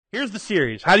Here's the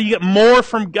series. How do you get more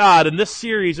from God? And this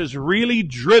series is really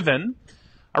driven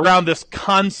around this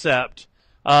concept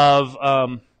of,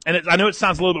 I know it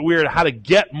sounds a little bit weird how to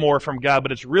get more from God,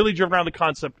 but it's really driven around the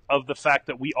concept of the fact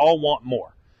that we all want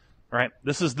more. Right?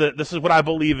 This is what I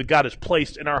believe that God has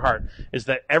placed in our heart, is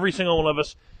that every single one of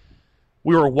us,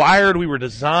 we were wired, we were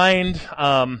designed,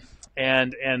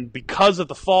 and because of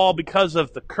the fall, because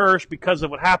of the curse, because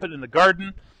of what happened in the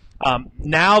garden,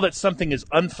 now that something is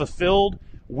unfulfilled,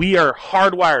 we are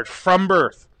hardwired from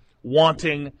birth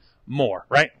wanting more,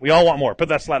 right? We all want more. Put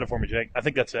that slide up for me, Jake. I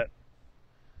think that's it.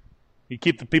 You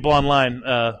keep the people online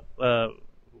up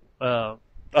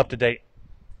to date.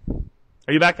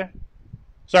 Are you back there?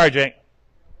 Sorry, Jake.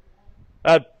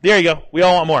 There you go. We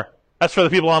all want more. That's for the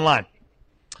people online.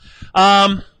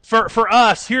 For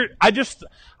us here, I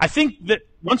think that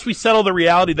once we settle the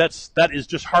reality that is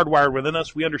just hardwired within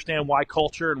us, we understand why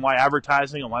culture and why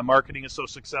advertising and why marketing is so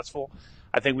successful.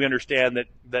 I think we understand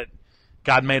that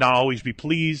God may not always be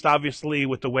pleased, obviously,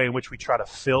 with the way in which we try to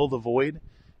fill the void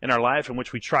in our life, in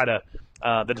which we try to,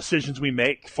 the decisions we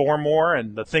make for more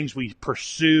and the things we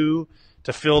pursue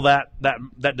to fill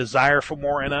that desire for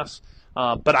more in us.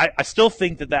 But I still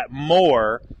think that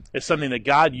more is something that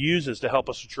God uses to help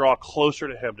us draw closer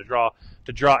to Him, to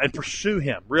draw and pursue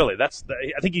Him. Really, I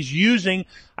think He's using.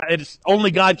 It's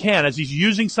only God can, as He's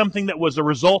using something that was a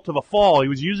result of a fall. He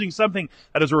was using something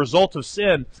that is a result of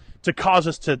sin to cause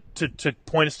us to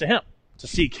point us to Him, to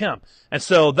seek Him. And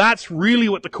so that's really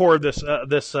what the core of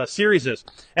this series is.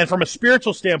 And from a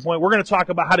spiritual standpoint, we're going to talk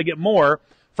about how to get more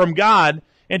from God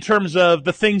in terms of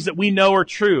the things that we know are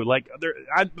true. Like,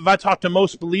 if I talk to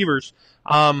most believers,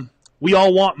 we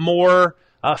all want more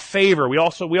favor. We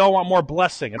all want more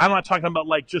blessing. And I'm not talking about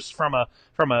like just from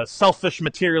a selfish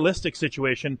materialistic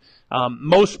situation.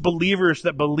 Most believers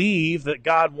that believe that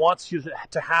God wants you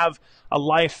to have a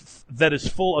life that is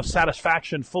full of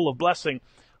satisfaction, full of blessing,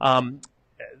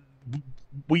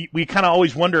 we kind of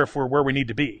always wonder if we're where we need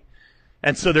to be.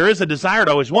 And so there is a desire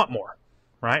to always want more.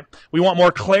 Right? We want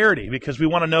more clarity because we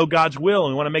want to know God's will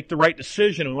and we want to make the right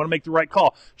decision and we want to make the right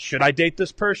call. Should I date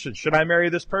this person? Should I marry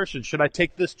this person? Should I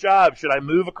take this job? Should I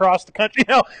move across the country?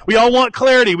 You know, we all want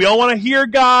clarity. We all want to hear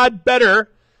God better.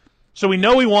 So we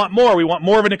know we want more. We want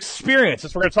more of an experience.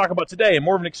 That's what we're going to talk about today, and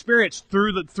more of an experience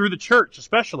through the church,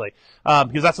 especially,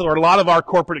 because that's where a lot of our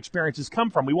corporate experiences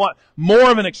come from. We want more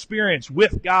of an experience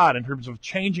with God in terms of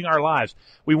changing our lives.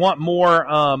 We want more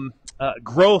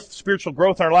growth, spiritual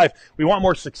growth in our life. We want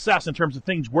more success in terms of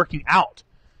things working out,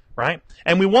 right?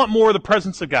 And we want more of the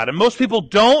presence of God. And most people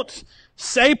don't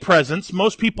say presence.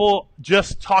 Most people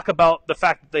just talk about the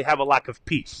fact that they have a lack of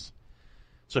peace.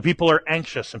 So people are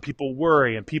anxious and people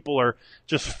worry and people are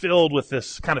just filled with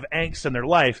this kind of angst in their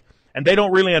life. And they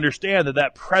don't really understand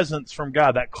that presence from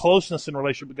God, that closeness in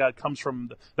relationship with God comes from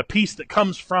the peace that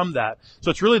comes from that. So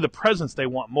it's really the presence they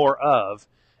want more of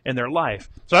in their life.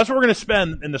 So that's what we're going to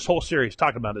spend in this whole series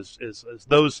talking about is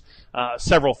those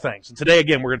several things. And today,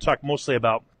 again, we're going to talk mostly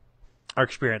about our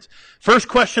experience. First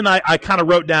question I kind of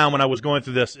wrote down when I was going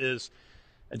through this is,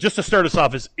 just to start us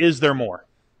off, is there more?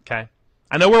 Okay?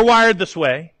 I know we're wired this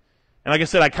way. And like I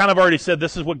said, I kind of already said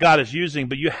this is what God is using,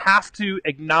 but you have to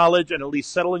acknowledge and at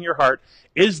least settle in your heart,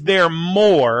 is there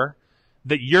more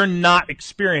that you're not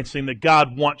experiencing that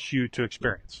God wants you to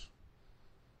experience?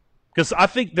 Because I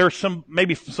think there's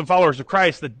maybe some followers of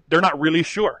Christ that they're not really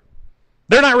sure.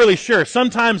 They're not really sure.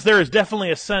 Sometimes there is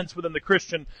definitely a sense within the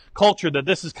Christian culture that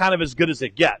this is kind of as good as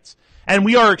it gets. And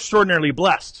we are extraordinarily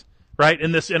blessed, right,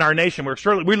 in our nation.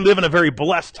 We live in a very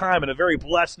blessed time, in a very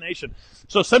blessed nation.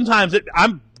 So sometimes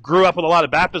I grew up with a lot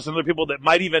of Baptists and other people that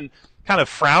might even kind of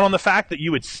frown on the fact that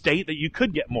you would state that you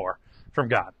could get more from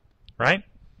God, right?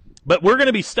 But we're going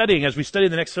to be studying, as we study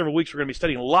the next several weeks, we're going to be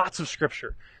studying lots of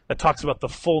Scripture that talks about the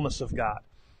fullness of God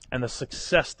and the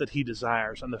success that He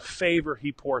desires and the favor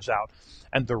He pours out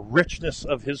and the richness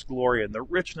of His glory and the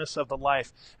richness of the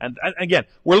life. And again,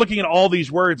 we're looking at all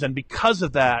these words, and because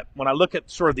of that, when I look at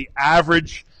sort of the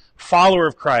average follower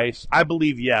of Christ, I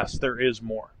believe, yes, there is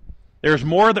more. There's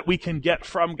more that we can get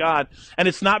from God, and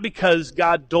it's not because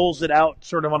God doles it out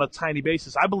sort of on a tiny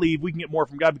basis. I believe we can get more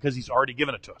from God because He's already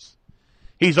given it to us.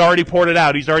 He's already poured it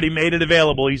out. He's already made it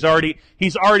available. He's already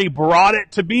brought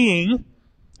it to being,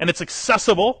 and it's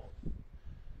accessible.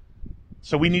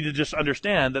 So we need to just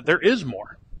understand that there is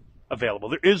more available.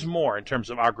 There is more in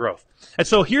terms of our growth. And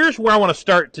so here's where I want to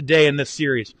start today in this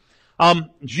series.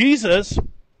 Jesus,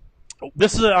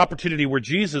 this is an opportunity where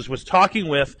Jesus was talking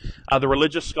with the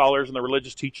religious scholars and the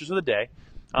religious teachers of the day.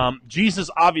 Jesus,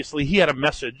 obviously, he had a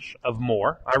message of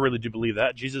more. I really do believe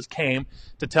that. Jesus came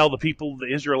to tell the people,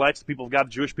 the Israelites, the people of God,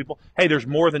 the Jewish people, hey, there's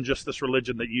more than just this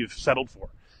religion that you've settled for.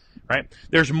 right?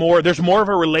 There's more of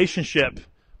a relationship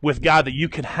with God that you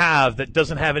can have that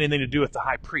doesn't have anything to do with the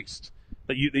high priest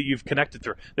that you've connected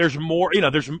through. There's more,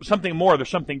 there's something more, there's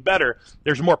something better.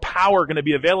 There's more power going to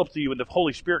be available to you when the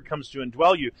Holy Spirit comes to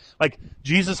indwell you. Like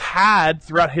Jesus had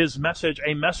throughout his message,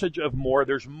 a message of more.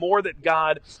 There's more that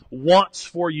God wants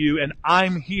for you, and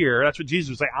I'm here. That's what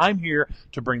Jesus would say. I'm here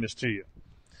to bring this to you.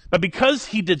 But because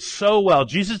he did so well,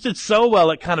 Jesus did so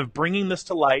well at kind of bringing this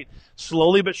to light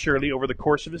slowly but surely over the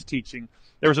course of his teaching,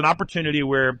 there was an opportunity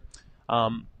where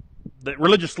the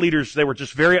religious leaders, they were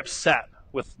just very upset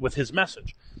with his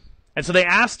message. And so they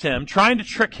asked him, trying to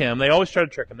trick him, they always try to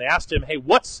trick him, they asked him, hey,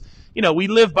 we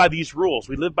live by these rules,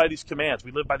 we live by these commands,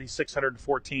 we live by these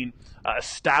 614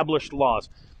 established laws.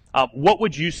 What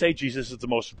would you say, Jesus, is the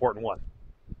most important one?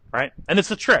 Right? And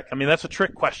it's a trick. I mean, that's a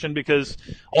trick question because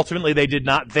ultimately they did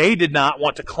not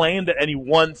want to claim that any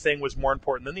one thing was more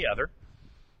important than the other.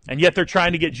 And yet they're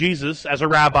trying to get Jesus as a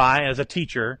rabbi, as a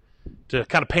teacher, to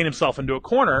kind of paint himself into a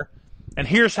corner. And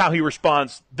here's how he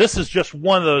responds. This is just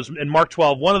one of those, in Mark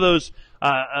 12, one of those,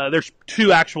 there's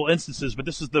two actual instances, but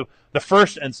this is the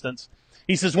first instance.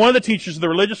 He says, one of the teachers of the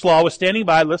religious law was standing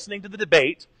by listening to the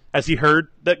debate as he heard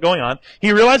that going on.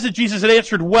 He realized that Jesus had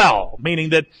answered well, meaning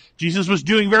that Jesus was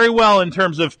doing very well in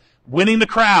terms of winning the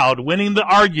crowd, winning the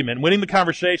argument, winning the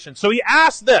conversation. So he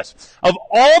asked this, of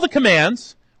all the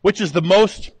commands, which is the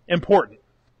most important?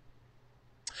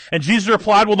 And Jesus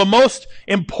replied, well, the most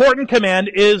important command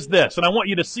is this. And I want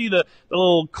you to see the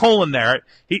little colon there.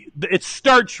 It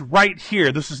starts right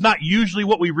here. This is not usually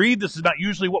what we read. This is not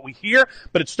usually what we hear,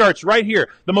 but it starts right here.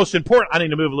 The most important, I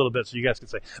need to move a little bit so you guys can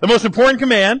say. The most important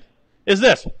command is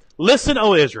this. Listen,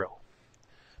 O Israel.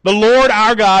 The Lord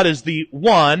our God is the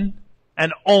one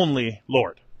and only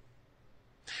Lord.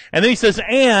 And then he says,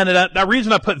 and that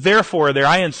reason I put therefore there,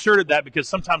 I inserted that because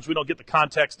sometimes we don't get the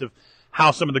context of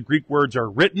how some of the Greek words are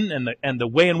written and the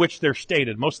way in which they're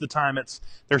stated. Most of the time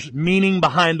there's meaning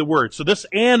behind the word. So this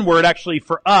and word actually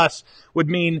for us would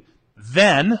mean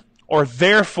then or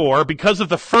therefore, because of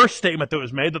the first statement that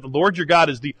was made that the Lord your God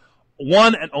is the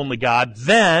one and only God,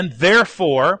 then,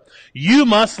 therefore, you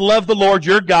must love the Lord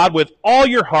your God with all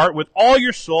your heart, with all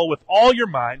your soul, with all your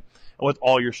mind, and with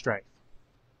all your strength.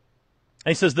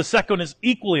 And he says the second is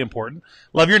equally important.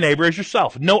 Love your neighbor as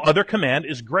yourself. No other command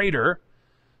is greater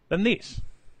than these.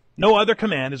 No other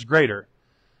command is greater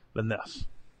than this.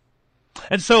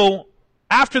 And so,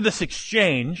 after this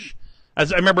exchange,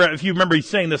 as I remember, if you remember he's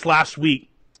saying this last week,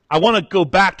 I want to go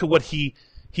back to what he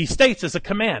states as a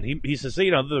command. He says,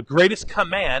 the greatest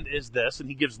command is this, and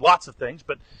he gives lots of things,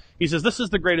 but he says this is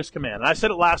the greatest command. And I said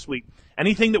it last week,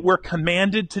 anything that we're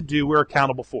commanded to do, we're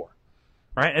accountable for.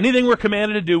 Right? Anything we're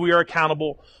commanded to do, we are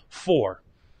accountable for.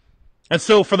 And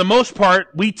so, for the most part,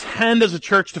 we tend as a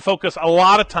church to focus a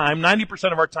lot of time,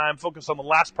 90% of our time, focus on the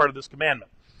last part of this commandment.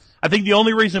 I think the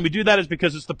only reason we do that is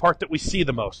because it's the part that we see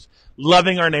the most.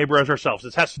 Loving our neighbor as ourselves.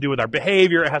 It has to do with our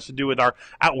behavior. It has to do with our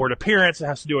outward appearance. It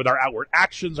has to do with our outward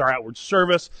actions, our outward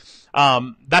service.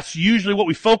 That's usually what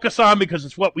we focus on because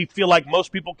it's what we feel like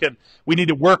most people we need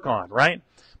to work on, right?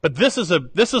 But this is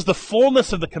the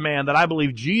fullness of the command that I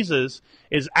believe Jesus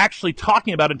is actually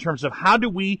talking about in terms of how do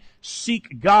we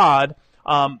seek God,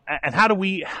 and how do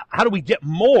we get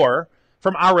more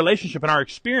from our relationship and our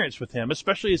experience with Him,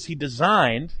 especially as He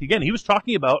designed. Again, He was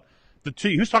talking to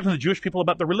the Jewish people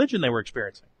about the religion they were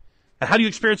experiencing, and how do you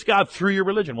experience God through your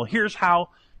religion? Well, here's how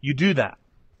you do that,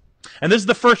 and this is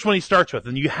the first one He starts with,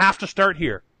 and you have to start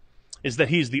here, is that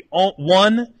He's the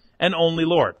one and only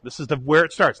Lord. This is where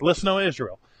it starts. Listen, O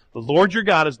Israel. The Lord your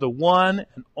God is the one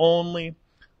and only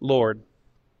Lord.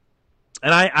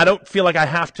 And I don't feel like I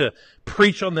have to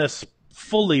preach on this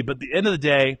fully, but at the end of the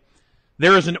day,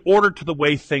 there is an order to the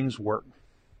way things work.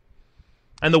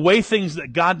 And the way things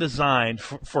that God designed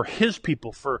for His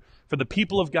people, for the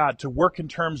people of God to work in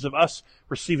terms of us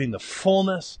receiving the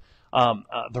fullness,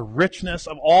 the richness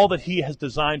of all that He has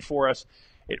designed for us,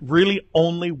 it really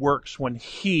only works when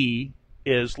He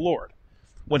is Lord,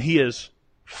 when He is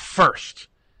first.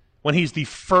 When He's the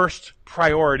first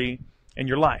priority in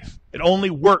your life. It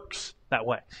only works that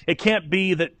way. It can't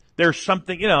be that there's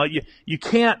something, you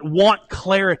can't want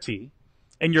clarity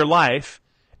in your life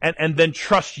and then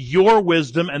trust your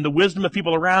wisdom and the wisdom of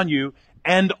people around you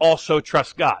and also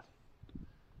trust God.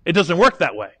 It doesn't work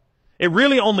that way. It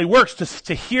really only works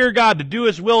to hear God, to do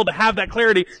His will, to have that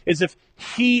clarity, is if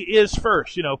He is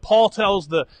first. Paul tells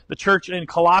the church in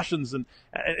Colossians, and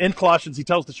in Colossians he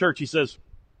tells the church, he says,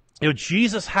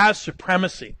 Jesus has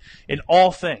supremacy in all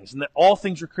things, and that all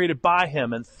things were created by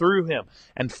Him and through Him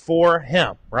and for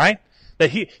Him, right?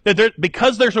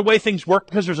 Because there's a way things work,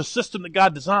 because there's a system that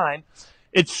God designed,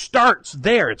 it starts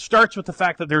there. It starts with the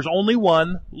fact that there's only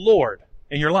one Lord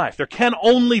in your life. There can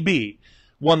only be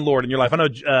one Lord in your life. I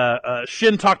know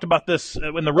Shin talked about this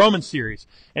in the Roman series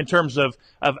in terms of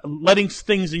letting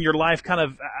things in your life, kind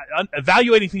of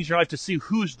evaluating things in your life to see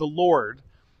who's the Lord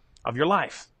of your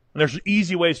life. And there's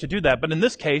easy ways to do that. But in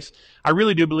this case, I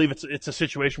really do believe it's a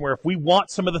situation where if we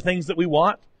want some of the things that we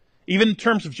want, even in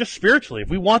terms of just spiritually, if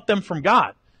we want them from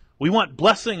God, we want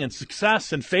blessing and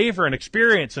success and favor and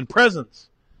experience and presence,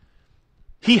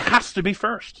 He has to be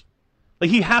first. Like,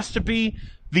 He has to be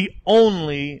the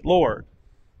only Lord.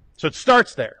 So it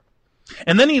starts there.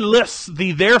 And then He lists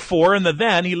the therefore and the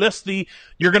then. He lists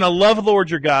you're going to love the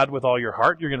Lord your God with all your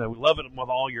heart. You're going to love Him with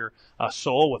all your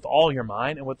soul, with all your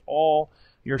mind, and with all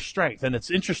your strength. And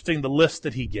it's interesting, the list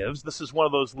that He gives. This is one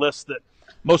of those lists that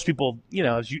most people,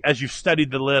 as you've studied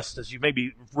the list, as you've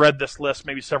maybe read this list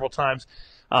maybe several times,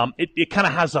 it kind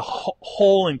of has a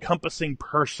whole encompassing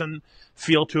person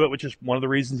feel to it, which is one of the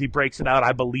reasons He breaks it out,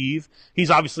 I believe.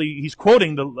 He's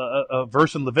quoting a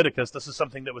verse in Leviticus. This is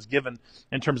something that was given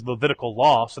in terms of the Levitical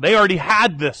law. So they already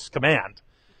had this command.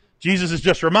 Jesus is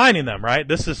just reminding them, right?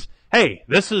 This is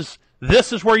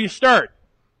where you start.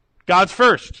 God's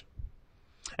first.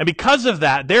 And because of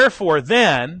that, therefore,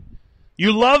 then,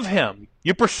 you love Him.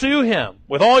 You pursue Him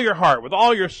with all your heart, with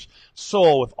all your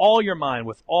soul, with all your mind,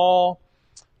 with all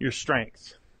your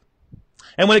strength.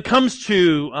 And when it comes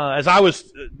to, as I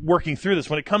was working through this,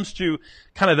 when it comes to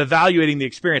kind of evaluating the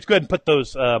experience, go ahead and put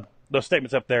those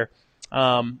statements up there.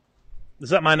 Is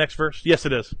that my next verse? Yes,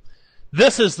 it is.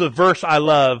 This is the verse I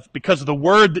love because of the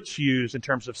word that's used in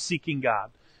terms of seeking God.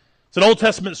 It's an Old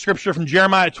Testament scripture from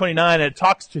Jeremiah 29, and it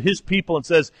talks to His people and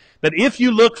says that if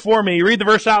you look for me, read the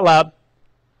verse out loud.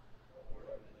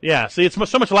 Yeah, see, it's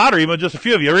so much louder even with just a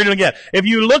few of you. Read it again. If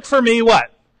you look for me,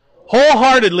 what?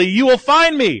 Wholeheartedly, you will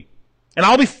find me, and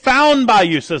I'll be found by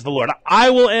you, says the Lord. I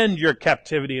will end your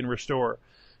captivity and restore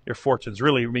your fortunes.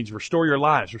 Really, it means restore your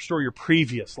lives, restore your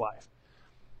previous life.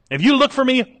 If you look for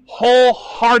me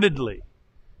wholeheartedly,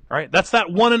 all right, that's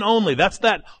that one and only. That's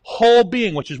that whole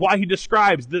being, which is why He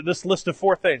describes this list of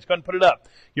 4 things. Go ahead and put it up.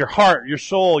 Your heart, your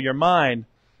soul, your mind,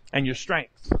 and your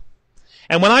strength.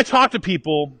 And when I talk to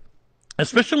people,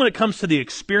 especially when it comes to the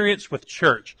experience with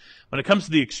church, when it comes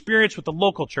to the experience with the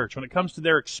local church, when it comes to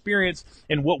their experience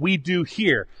in what we do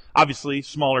here, obviously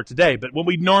smaller today, but what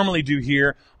we normally do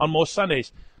here on most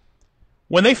Sundays,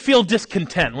 when they feel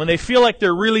discontent, when they feel like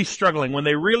they're really struggling, when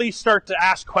they really start to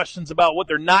ask questions about what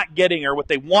they're not getting or what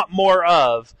they want more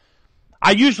of,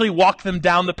 I usually walk them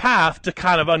down the path to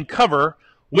kind of uncover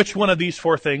which one of these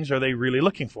 4 things are they really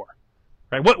looking for.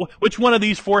 Right? Which one of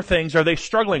these 4 things are they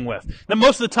struggling with? Now,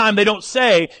 most of the time they don't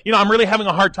say, I'm really having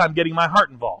a hard time getting my heart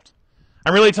involved.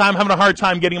 I'm really having a hard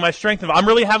time getting my strength involved. I'm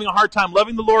really having a hard time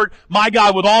loving the Lord, my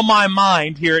God, with all my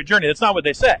mind here at Journey. That's not what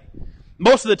they say.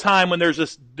 Most of the time when there's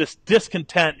this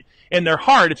discontent in their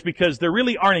heart, it's because they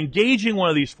really aren't engaging one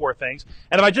of these 4 things.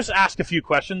 And if I just ask a few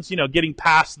questions, getting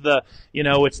past the,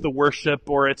 it's the worship,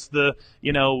 or it's the,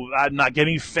 I'm not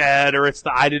getting fed, or it's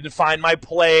the I didn't find my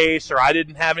place, or I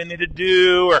didn't have anything to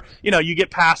do, or, you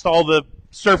get past all the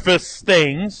surface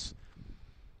things,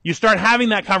 you start having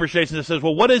that conversation that says,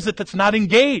 well, what is it that's not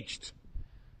engaged?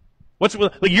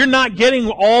 You're not getting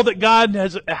all that God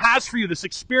has for you, this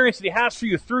experience that He has for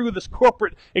you through this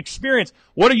corporate experience.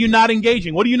 What are you not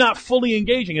engaging? What are you not fully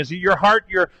engaging? Is it your heart,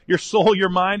 your soul, your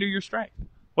mind, or your strength?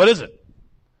 What is it?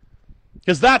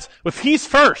 Because if He's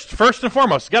first and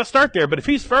foremost, you've got to start there, but if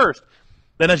He's first,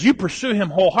 then as you pursue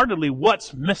Him wholeheartedly,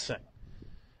 what's missing?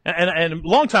 And a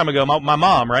long time ago, my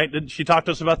mom, right, did she talk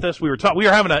to us about this? We were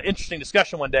having an interesting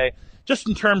discussion one day, just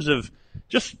in terms of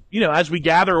as we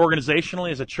gather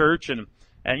organizationally as a church, and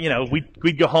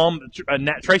we'd go home.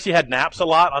 Tracy had naps a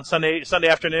lot on Sunday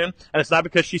afternoon, and it's not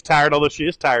because she's tired, although she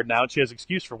is tired now, and she has an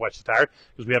excuse for why she's tired,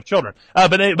 because we have children.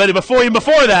 But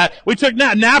before that, we took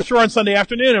naps were on Sunday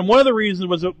afternoon, and one of the reasons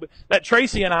was that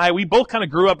Tracy and we both kind of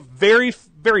grew up very,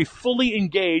 very fully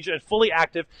engaged and fully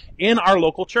active in our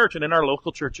local church and in our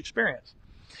local church experience.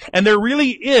 And there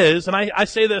really is, and I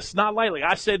say this not lightly,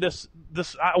 I say this,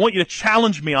 I want you to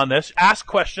challenge me on this. Ask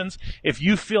questions if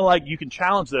you feel like you can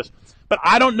challenge this. But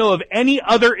I don't know of any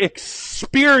other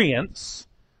experience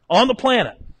on the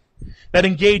planet that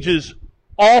engages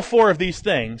all 4 of these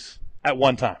things at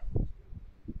one time.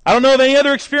 I don't know of any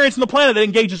other experience on the planet that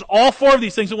engages all 4 of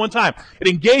these things at one time. It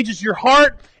engages your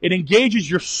heart, it engages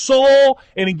your soul,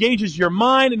 it engages your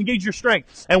mind, it engages your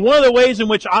strength. And one of the ways in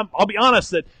which, I'll be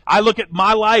honest, that I look at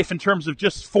my life in terms of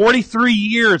just 43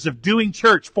 years of doing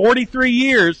church, 43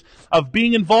 years of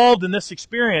being involved in this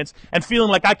experience, and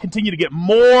feeling like I continue to get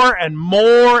more and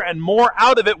more and more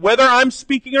out of it, whether I'm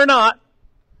speaking or not,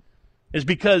 is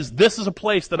because this is a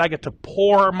place that I get to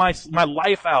pour my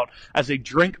life out as a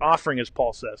drink offering, as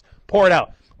Paul says. Pour it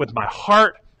out with my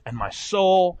heart and my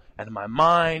soul and my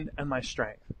mind and my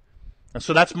strength. And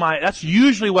so that's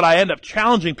usually what I end up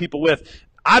challenging people with.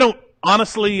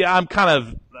 Honestly, I'm kind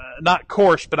of not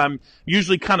coarse, but I'm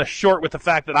usually kind of short with the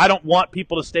fact that I don't want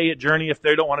people to stay at Journey if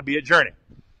they don't want to be at Journey.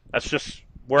 That's just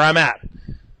where I'm at.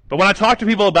 But when I talk to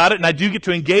people about it, and I do get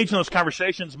to engage in those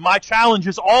conversations, my challenge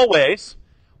is always,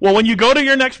 well, when you go to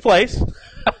your next place,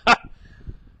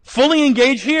 fully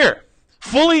engage here.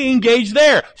 Fully engage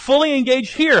there. Fully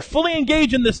engage here. Fully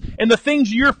engage in the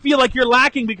things you feel like you're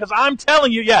lacking, because I'm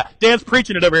telling you, yeah, Dan's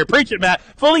preaching it over here. Preach it, Matt.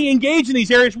 Fully engage in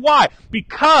these areas. Why?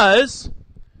 Because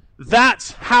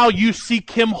that's how you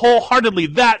seek Him wholeheartedly.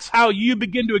 That's how you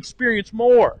begin to experience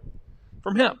more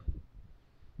from Him.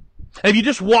 And if you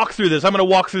just walk through this, I'm going to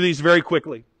walk through these very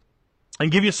quickly and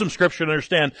give you some scripture to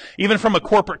understand, even from a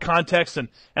corporate context, and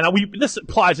this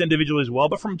applies individually as well,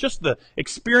 but from just the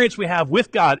experience we have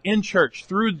with God in church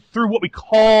through what we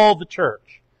call the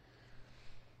church.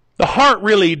 The heart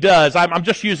really does, I'm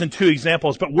just using two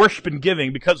examples, but worship and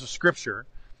giving, because of Scripture,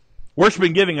 worship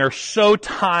and giving are so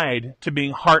tied to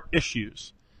being heart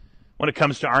issues when it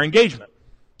comes to our engagement.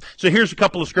 So here's a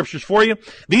couple of scriptures for you.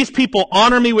 These people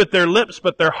honor me with their lips,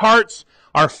 but their hearts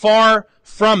are far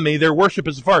from me. Their worship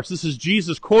is a farce. This is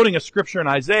Jesus quoting a scripture in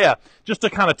Isaiah just to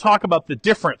kind of talk about the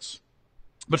difference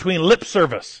between lip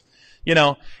service,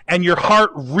 and your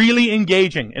heart really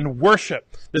engaging in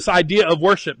worship. This idea of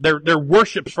worship, their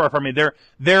worship's far from me.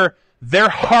 Their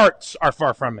hearts are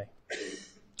far from me.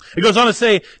 It goes on to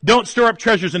say, don't store up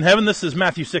treasures in heaven. This is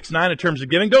Matthew 6:9 in terms of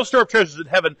giving. Don't store up treasures in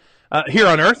heaven here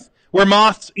on earth, where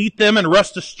moths eat them and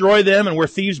rust destroy them, and where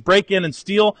thieves break in and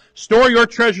steal. Store your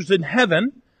treasures in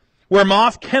heaven, where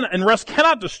moth and rust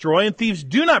cannot destroy, and thieves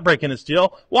do not break in and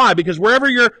steal. Why? Because wherever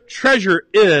your treasure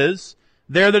is,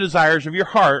 there the desires of your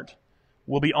heart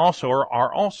will be also, or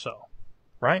are also.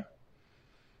 Right?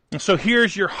 And so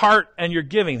here's your heart and your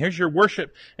giving. Here's your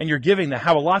worship and your giving that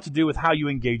have a lot to do with how you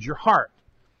engage your heart.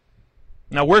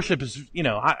 Now, worship is,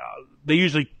 they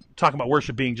usually talk about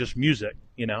worship being just music,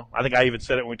 I think I even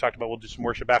said it when we talked about we'll do some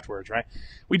worship afterwards, right?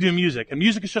 We do music, and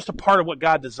music is just a part of what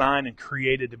God designed and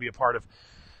created to be a part of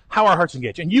how our hearts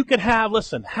engage. And you can have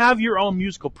your own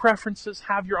musical preferences,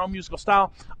 have your own musical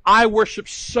style. I worship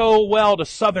so well to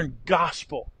Southern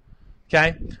gospel,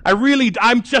 okay?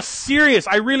 I'm just serious,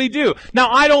 I really do. Now,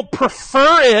 I don't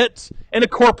prefer it in a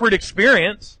corporate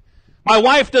experience. My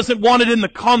wife doesn't want it in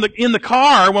the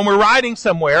car when we're riding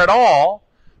somewhere at all,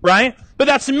 right? But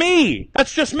that's me.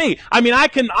 That's just me. I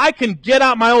can get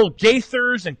out my old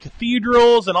Gaithers and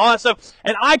cathedrals and all that stuff,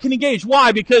 and I can engage.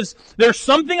 Why? Because there's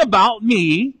something about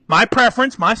me, my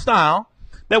preference, my style,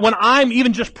 that when I'm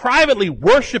even just privately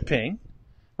worshiping,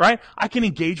 right, I can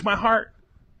engage my heart,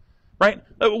 right?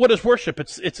 What is worship?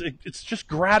 It's just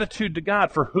gratitude to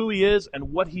God for who He is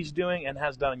and what He's doing and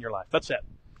has done in your life. That's it.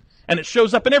 And it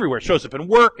shows up in everywhere. It shows up in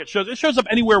work. It shows up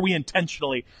anywhere we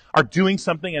intentionally are doing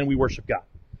something and we worship God.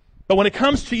 But when it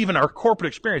comes to even our corporate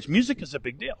experience, music is a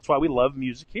big deal. That's why we love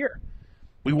music here.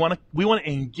 We want to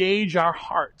engage our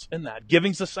hearts in that.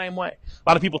 Giving's the same way. A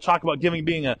lot of people talk about giving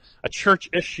being a church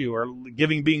issue, or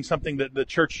giving being something that the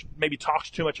church maybe talks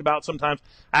too much about sometimes.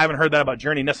 I haven't heard that about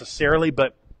Journey necessarily,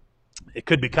 but it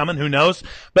could be coming. Who knows?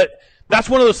 But that's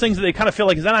one of those things that they kind of feel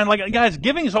like, I'm like, guys,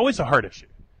 giving is always a heart issue.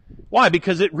 Why?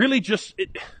 Because it really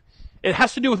it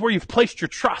has to do with where you've placed your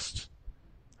trust,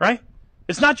 right?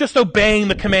 It's not just obeying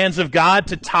the commands of God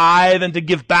to tithe and to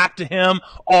give back to Him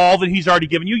all that He's already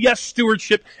given you. Yes,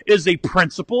 stewardship is a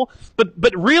principle,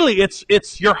 but really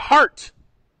it's your heart,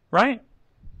 right?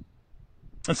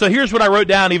 And so here's what I wrote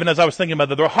down even as I was thinking about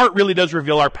that. The heart really does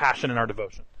reveal our passion and our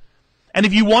devotion. And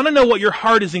if you want to know what your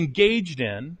heart is engaged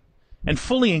in and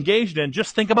fully engaged in,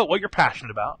 just think about what you're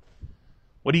passionate about.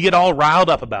 What do you get all riled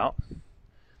up about?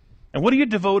 And what are you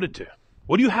devoted to?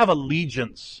 What do you have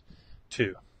allegiance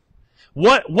to?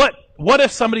 What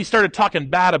if somebody started talking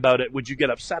bad about it, would you get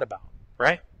upset about,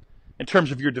 right? In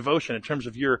terms of your devotion, in terms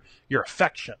of your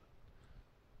affection.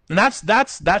 And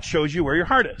that shows you where your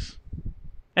heart is.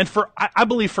 And I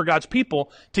believe for God's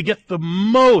people, to get the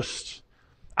most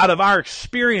out of our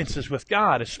experiences with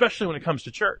God, especially when it comes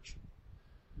to church.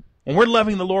 When we're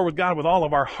loving the Lord with God with all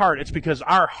of our heart, it's because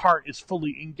our heart is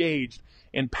fully engaged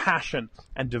in passion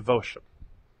and devotion.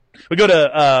 We go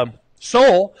to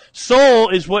soul. Soul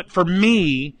is what, for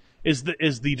me, is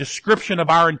the description of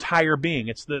our entire being.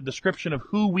 It's the description of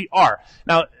who we are.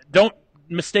 Now, don't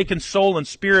mistake soul and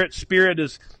spirit. Spirit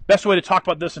is, best way to talk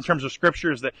about this in terms of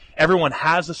Scripture is that everyone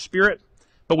has a spirit,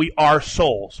 but we are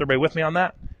souls. Everybody with me on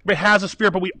that? Everybody has a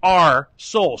spirit, but we are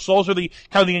souls. Souls are the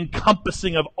kind of the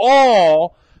encompassing of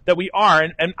all that we are.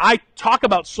 And I talk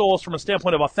about souls from a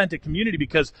standpoint of authentic community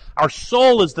because our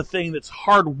soul is the thing that's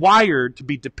hardwired to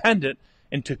be dependent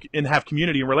and have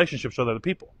community and relationships with other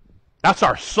people. That's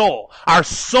our soul. Our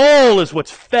soul is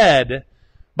what's fed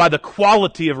by the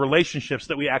quality of relationships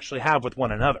that we actually have with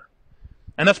one another.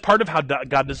 And that's part of how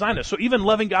God designed us. So even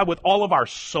loving God with all of our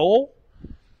soul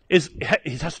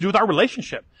it has to do with our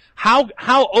relationship. How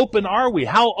open are we?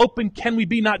 How open can we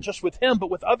be not just with Him, but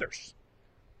with others?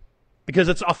 Because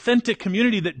it's authentic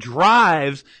community that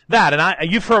drives that. And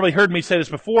you've probably heard me say this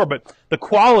before, but the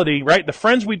quality, right? The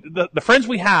friends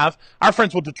we have, our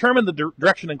friends will determine the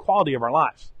direction and quality of our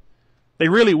lives. They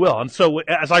really will. And so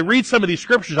as I read some of these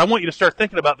scriptures, I want you to start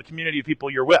thinking about the community of people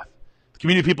you're with, the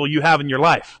community of people you have in your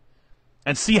life,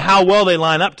 and see how well they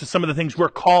line up to some of the things we're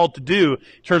called to do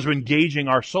in terms of engaging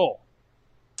our soul.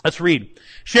 Let's read.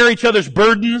 Share each other's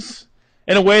burdens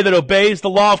in a way that obeys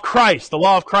the law of Christ. The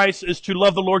law of Christ is to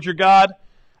love the Lord your God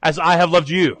as I have loved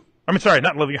you.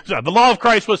 Not loving you. The law of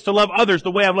Christ was to love others the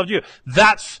way I've loved you.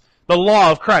 That's the law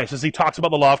of Christ, as he talks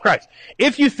about the law of Christ.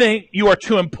 If you think you are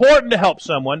too important to help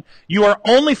someone, you are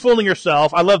only fooling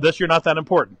yourself. I love this. You're not that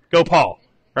important. Go Paul.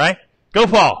 Right? Go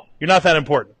Paul. You're not that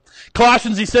important.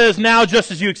 Colossians, he says, now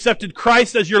just as you accepted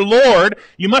Christ as your Lord,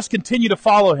 you must continue to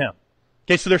follow Him.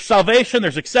 Okay, so there's salvation,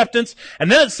 there's acceptance,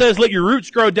 and then it says, let your roots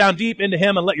grow down deep into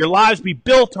Him and let your lives be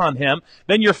built on Him.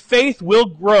 Then your faith will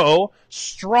grow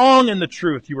strong in the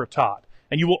truth you were taught,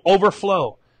 and you will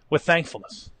overflow with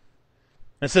thankfulness.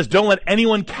 And it says, don't let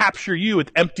anyone capture you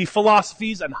with empty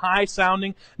philosophies and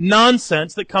high-sounding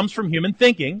nonsense that comes from human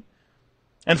thinking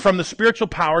and from the spiritual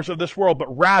powers of this world,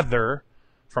 but rather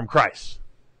from Christ.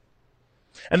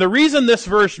 And the reason this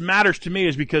verse matters to me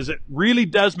is because it really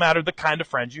does matter the kind of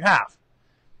friends you have.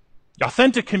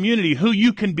 Authentic community, who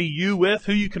you can be you with,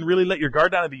 who you can really let your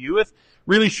guard down and be you with,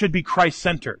 really should be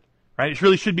Christ-centered, right? It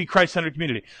really should be Christ-centered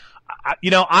community.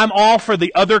 I'm all for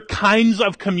the other kinds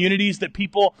of communities that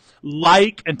people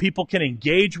like and people can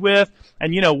engage with.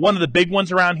 And, one of the big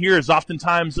ones around here is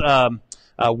oftentimes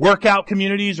workout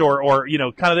communities or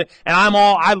kind of and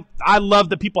I love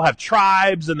that people have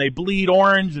tribes and they bleed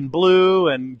orange and blue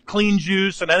and clean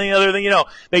juice and any other thing.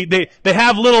 They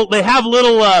have little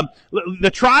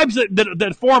the tribes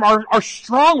that form are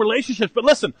strong relationships. But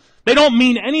listen, they don't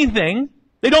mean anything.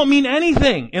 They don't mean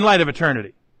anything in light of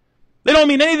eternity. They don't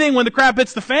mean anything when the crap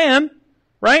hits the fan,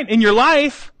 right, in your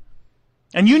life.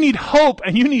 And you need hope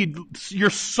and you need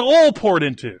your soul poured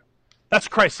into. That's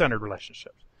Christ-centered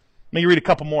relationships. Let me read a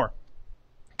couple more.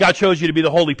 God chose you to be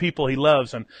the holy people He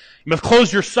loves, and you must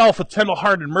clothe yourself with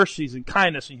tender-hearted mercies and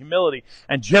kindness and humility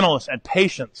and gentleness and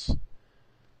patience.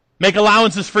 Make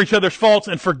allowances for each other's faults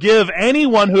and forgive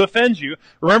anyone who offends you.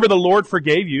 Remember, the Lord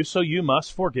forgave you, so you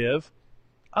must forgive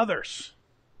others.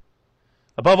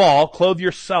 Above all, clothe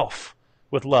yourself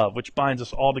with love, which binds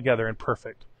us all together in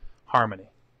perfect harmony.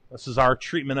 This is our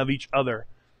treatment of each other.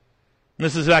 And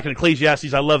this is back in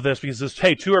Ecclesiastes. I love this because it says,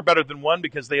 hey, two are better than one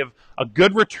because they have a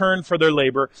good return for their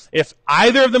labor. If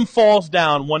either of them falls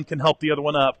down, one can help the other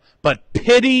one up. But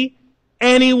pity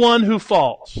anyone who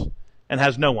falls and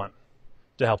has no one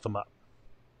to help them up.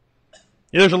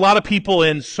 There's a lot of people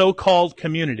in so-called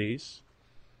communities,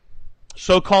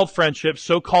 so-called friendships,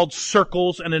 so-called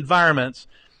circles and environments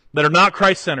that are not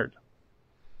Christ-centered.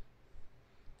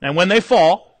 And when they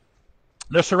fall,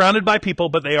 they're surrounded by people,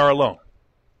 but they are alone.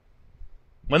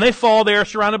 When they fall, they are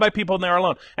surrounded by people and they are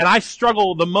alone. And I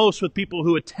struggle the most with people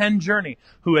who attend Journey,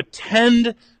 who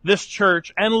attend this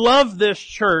church and love this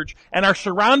church and are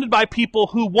surrounded by people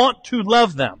who want to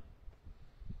love them.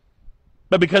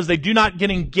 But because they do not get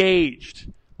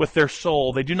engaged with their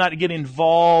soul, they do not get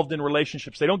involved in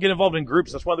relationships, they don't get involved in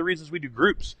groups. That's one of the reasons we do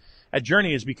groups at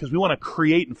Journey, is because we want to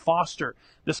create and foster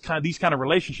these kind of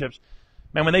relationships.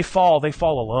 Man, when they fall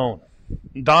alone.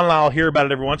 Don and I will hear about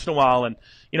it every once in a while, and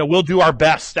we'll do our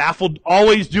best. Staff will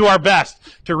always do our best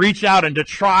to reach out and to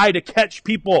try to catch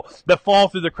people that fall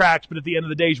through the cracks, but at the end of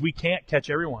the day, we can't catch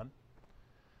everyone.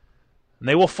 And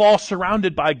they will fall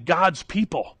surrounded by God's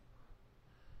people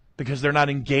because they're not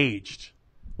engaged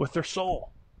with their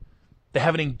soul. They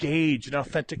haven't engaged in an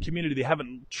authentic community. They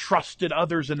haven't trusted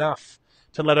others enough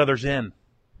to let others in.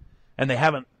 And they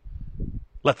haven't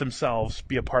let themselves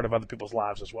be a part of other people's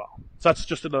lives as well. So that's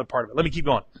just another part of it. Let me keep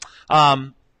going.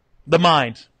 The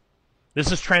mind.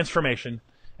 This is transformation.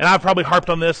 And I've probably harped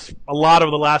on this a lot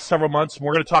over the last several months, and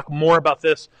we're going to talk more about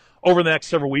this over the next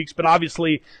several weeks. But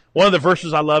obviously, one of the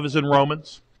verses I love is in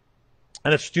Romans.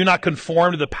 And it's, do not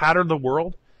conform to the pattern of the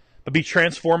world, but be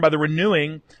transformed by the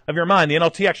renewing of your mind. The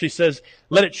NLT actually says,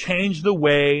 let it change the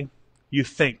way you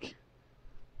think.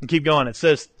 And keep going. It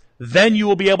says, then you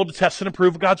will be able to test and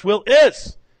approve what God's will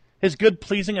is. His good,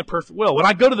 pleasing, and perfect will. When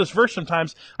I go to this verse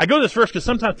sometimes, I go to this verse because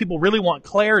sometimes people really want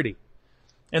clarity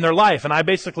in their life. And I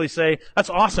basically say, that's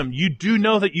awesome. You do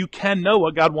know that you can know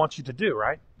what God wants you to do,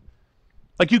 right?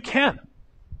 Like you can.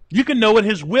 You can know what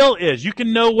His will is. You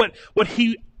can know what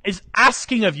He is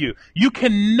asking of you. You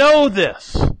can know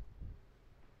this.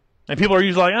 And people are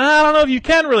usually like, I don't know if you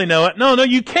can really know it. No,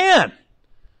 you can.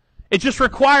 It just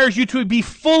requires you to be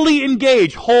fully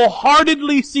engaged,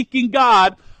 wholeheartedly seeking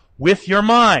God with your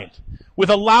mind, with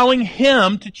allowing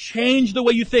Him to change the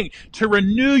way you think, to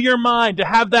renew your mind, to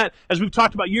have that, as we've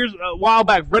talked about a while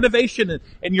back, renovation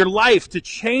in your life, to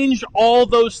change all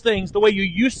those things, the way you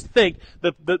used to think,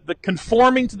 the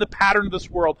conforming to the pattern of this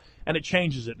world, and it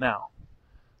changes it now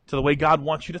to the way God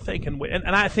wants you to think. And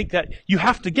I think that you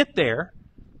have to get there.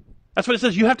 That's what it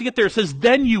says. You have to get there. It says,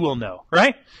 then you will know,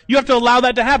 right? You have to allow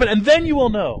that to happen, and then you will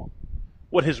know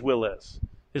what His will is.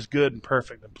 His good and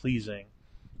perfect and pleasing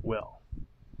will.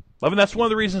 Love, and that's one of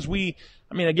the reasons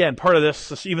again, part of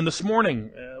this, even this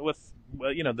morning,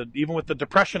 even with the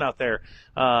depression out there,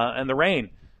 and the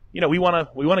rain, we want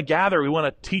to gather, we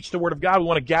want to teach the Word of God, we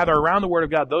want to gather around the Word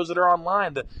of God, those that are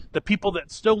online, the people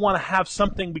that still want to have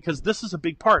something, because this is a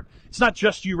big part. It's not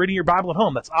just you reading your Bible at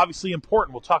home. That's obviously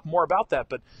important. We'll talk more about that,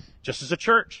 but just as a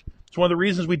church, it's one of the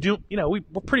reasons we do, we're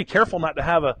pretty careful not to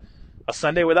have a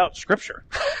Sunday without Scripture.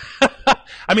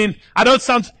 I know it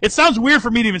sounds weird for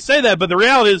me to even say that, but the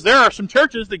reality is there are some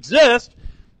churches that exist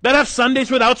that have Sundays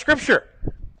without Scripture.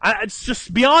 It's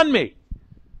just beyond me.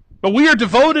 But we are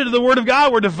devoted to the Word of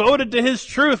God. We're devoted to His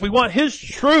truth. We want His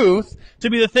truth to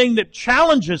be the thing that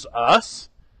challenges us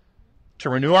to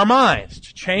renew our minds,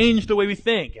 to change the way we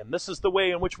think. And this is the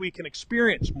way in which we can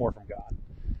experience more from God,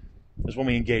 is when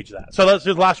we engage that. So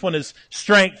the last one is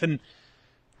strength. And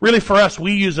really for us,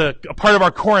 we use a part of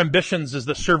our core ambitions is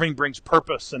that serving brings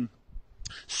purpose. And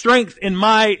strength, in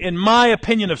my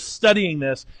opinion of studying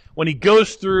this, when he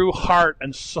goes through heart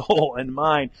and soul and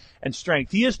mind and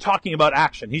strength, he is talking about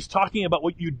action. He's talking about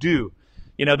what you do.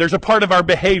 There's a part of our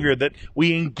behavior that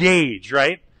we engage,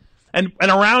 right? And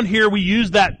around here, we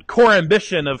use that core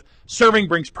ambition of serving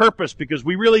brings purpose because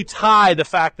we really tie the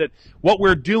fact that what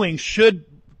we're doing should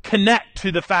connect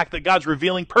to the fact that God's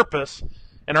revealing purpose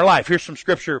in our life. Here's some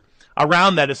scripture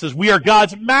around that. It says, we are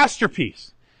God's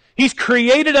masterpiece. He's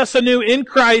created us anew in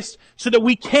Christ so that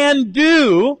we can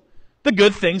do the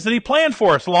good things that He planned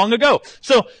for us long ago.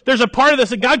 So there's a part of this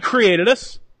that God created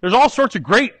us. There's all sorts of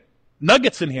great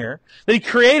nuggets in here that He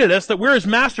created us, that we're His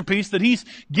masterpiece, that He's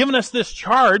given us this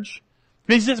charge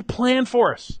because He has a plan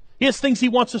for us. He has things He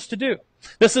wants us to do.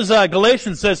 This is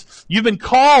Galatians says, you've been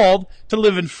called to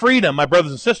live in freedom, my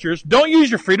brothers and sisters. Don't use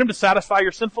your freedom to satisfy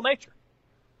your sinful nature.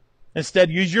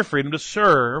 Instead, use your freedom to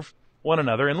serve one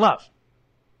another in love.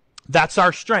 That's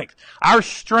our strength. Our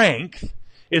strength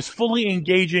is fully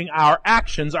engaging our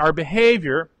actions, our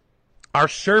behavior, our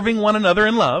serving one another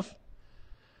in love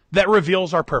that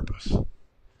reveals our purpose.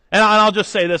 And I'll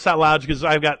just say this out loud because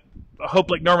I've got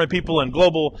Hope Lake Norman people and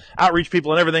global outreach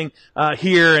people and everything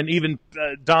here, and even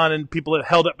Don and people that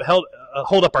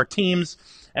hold up our teams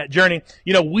at Journey.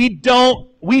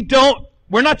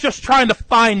 We're not just trying to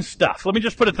find stuff. Let me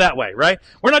just put it that way, right?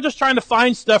 We're not just trying to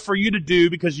find stuff for you to do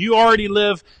because you already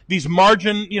live these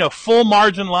full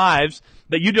margin lives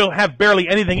that you don't have barely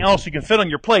anything else you can fit on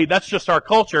your plate. That's just our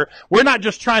culture. We're not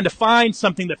just trying to find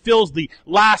something that fills the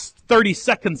last 30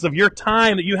 seconds of your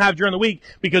time that you have during the week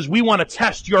because we want to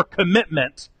test your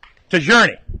commitment to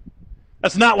Journey.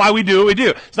 That's not why we do what we do.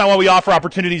 It's not why we offer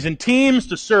opportunities in teams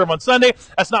to serve on Sunday.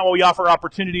 That's not why we offer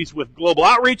opportunities with global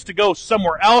outreach to go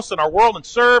somewhere else in our world and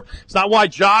serve. It's not why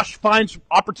Josh finds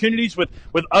opportunities with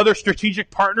other strategic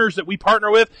partners that we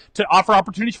partner with to offer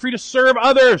opportunities for you to serve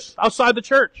others outside the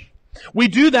church. We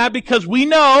do that because we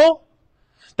know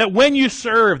that when you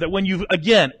serve, that when you,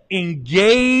 again,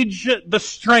 engage the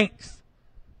strength,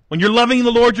 when you're loving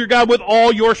the Lord your God with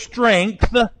all your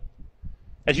strength,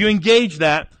 as you engage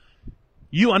that,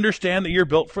 you understand that you're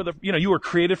built for you were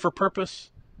created for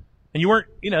purpose. And you weren't,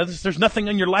 there's nothing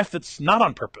in your life that's not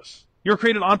on purpose. You were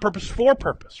created on purpose for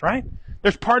purpose, right?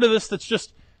 There's part of this that's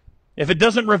just, if it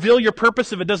doesn't reveal your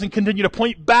purpose, if it doesn't continue to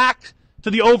point back to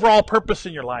the overall purpose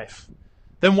in your life,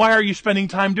 then why are you spending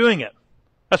time doing it?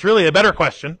 That's really a better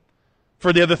question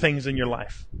for the other things in your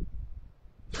life.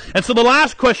 And so the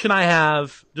last question I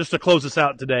have, just to close this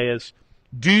out today, is,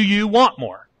 do you want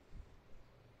more?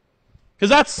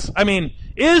 Because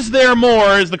is there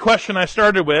more is the question I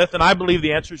started with, and I believe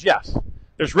the answer is yes.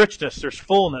 There's richness, there's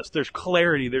fullness, there's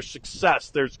clarity, there's success,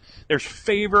 there's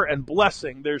favor and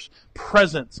blessing, there's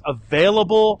presence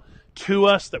available to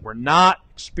us that we're not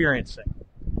experiencing.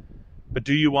 But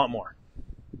do you want more?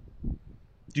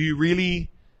 Do you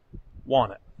really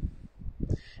want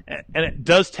it? And it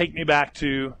does take me back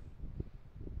to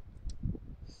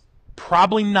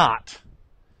probably not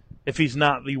if He's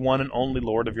not the one and only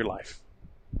Lord of your life.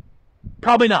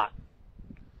 Probably not.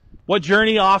 What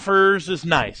Journey offers is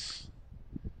nice.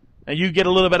 And you get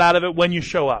a little bit out of it when you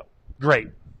show up. Great.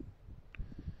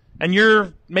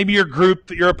 And maybe your group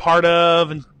that you're a part of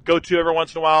and go to every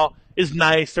once in a while is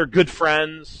nice. They're good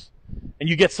friends. And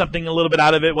you get something a little bit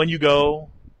out of it when you go.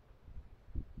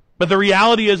 But the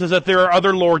reality is that there are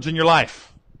other lords in your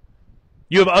life.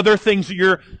 You have other things that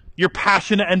you're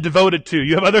passionate and devoted to.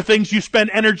 You have other things you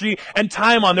spend energy and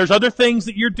time on. There's other things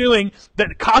that you're doing that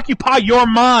occupy your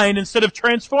mind instead of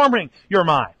transforming your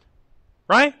mind.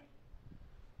 Right?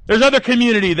 There's other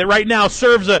community that right now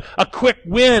serves a quick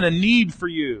win, a need for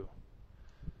you.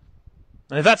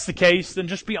 And if that's the case, then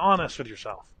just be honest with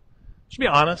yourself. Just be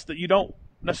honest that you don't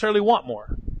necessarily want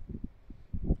more.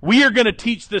 We are going to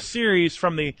teach this series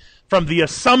from the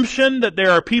assumption that there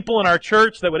are people in our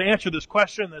church that would answer this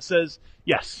question that says,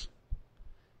 yes.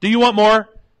 Do you want more?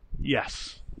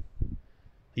 Yes.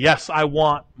 Yes, I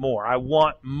want more. I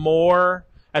want more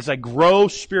as I grow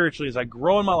spiritually, as I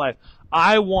grow in my life.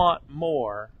 I want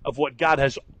more of what God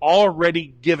has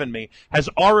already given me, has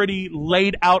already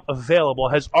laid out available,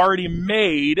 has already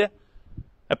made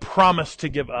a promise to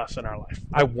give us in our life.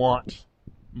 I want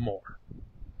more.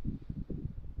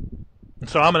 And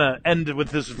so I'm going to end with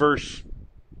this verse.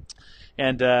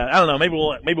 And I don't know,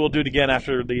 maybe we'll do it again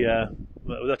after the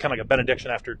kind of like a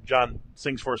benediction after John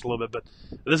sings for us a little bit. But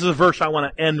this is a verse I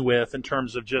want to end with in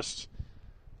terms of just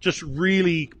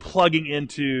really plugging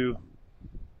into,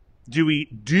 do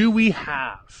we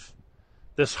have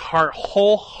this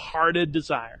wholehearted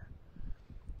desire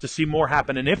to see more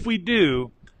happen? And if we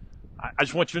do, I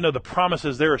just want you to know the promise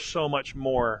is there is so much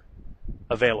more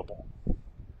available.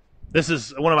 This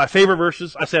is one of my favorite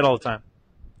verses. I say it all the time.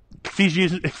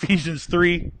 Ephesians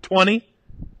 3:20.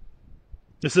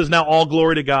 This is now all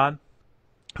glory to God,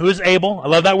 who is able. I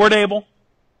love that word able.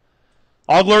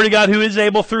 All glory to God, who is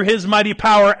able through His mighty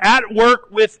power at work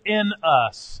within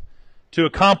us to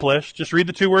accomplish, just read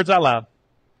the two words out loud,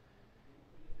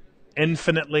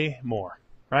 infinitely more,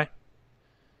 right?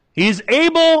 He's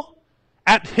able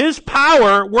at His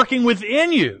power working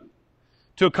within you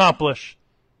to accomplish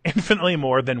infinitely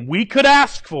more than we could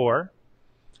ask for,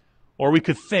 or we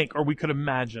could think, or we could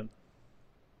imagine.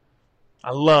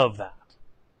 I love that.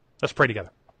 Let's pray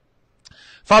together.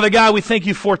 Father God, we thank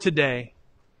You for today.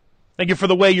 Thank You for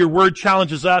the way Your Word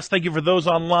challenges us. Thank You for those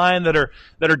online that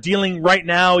are dealing right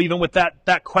now even with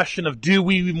that question of, do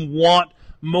we even want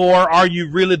more? Are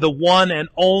You really the one and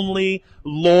only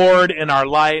Lord in our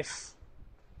life?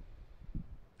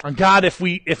 And God,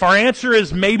 if our answer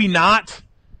is maybe not,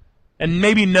 and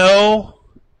maybe no,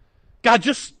 God,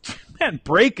 just,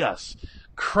 break us,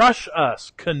 crush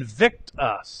us, convict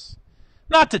us.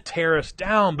 Not to tear us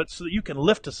down, but so that You can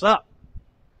lift us up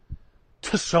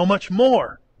to so much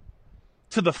more,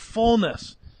 to the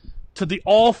fullness, to the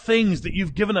all things that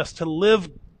You've given us to live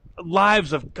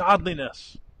lives of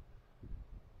godliness,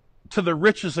 to the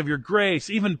riches of Your grace,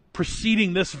 even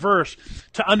preceding this verse,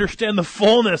 to understand the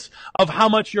fullness of how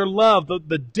much Your love,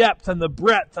 the depth and the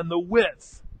breadth and the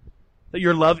width that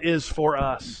Your love is for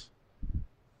us.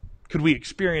 Could we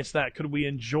experience that? Could we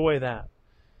enjoy that?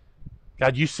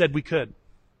 God, You said we could.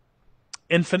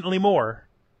 Infinitely more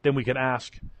than we could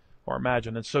ask or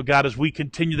imagine. And so, God, as we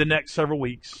continue the next several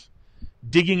weeks,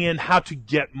 digging in how to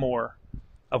get more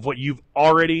of what You've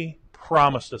already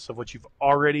promised us, of what You've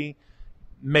already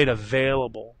made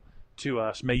available to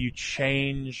us, may You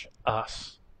change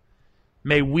us.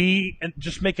 May we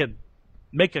just make a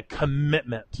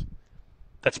commitment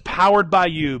that's powered by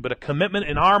You, but a commitment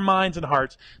in our minds and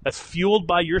hearts that's fueled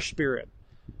by Your Spirit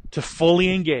to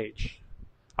fully engage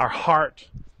our heart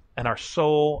and our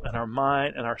soul and our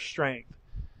mind and our strength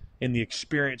in the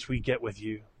experience we get with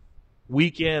You,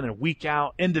 week in and week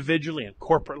out, individually and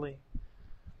corporately,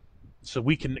 so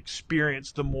we can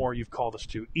experience the more You've called us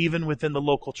to, even within the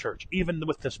local church, even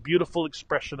with this beautiful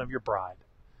expression of Your bride.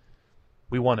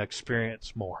 We want to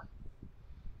experience more.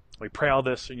 We pray all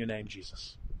this in Your name,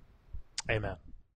 Jesus. Amen.